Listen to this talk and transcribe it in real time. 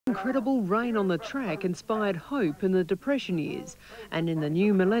incredible rain on the track inspired hope in the Depression years, and in the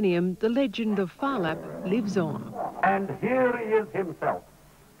new millennium, the legend of Phar Lap lives on. And here he is himself,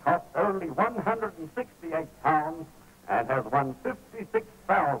 cost only £168 and has won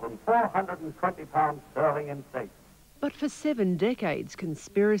 £56,420 sterling in stakes. But for 7 decades,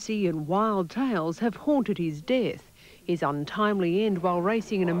 conspiracy and wild tales have haunted his death. His untimely end while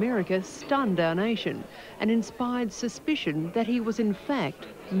racing in America stunned our nation and inspired suspicion that he was in fact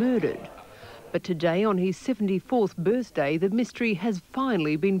murdered. But today, on his 74th birthday, the mystery has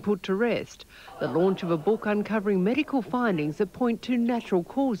finally been put to rest. The launch of a book uncovering medical findings that point to natural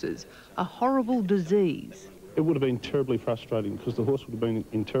causes, a horrible disease. It would have been terribly frustrating because the horse would have been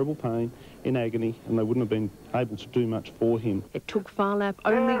in terrible pain, in agony, and they wouldn't have been able to do much for him. It took Phar Lap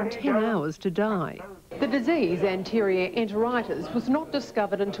only 10 hours to die. The disease, anterior enteritis, was not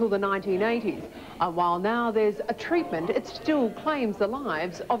discovered until the 1980s. And while now there's a treatment, it still claims the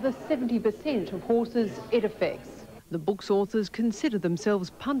lives of the 70% of horses it affects. The book's authors consider themselves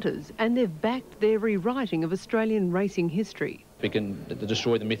punters, and they've backed their rewriting of Australian racing history. We can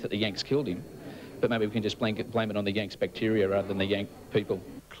destroy the myth that the Yanks killed him, but maybe we can just blame it on the Yanks bacteria rather than the Yank people.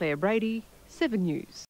 Claire Brady, 7 News.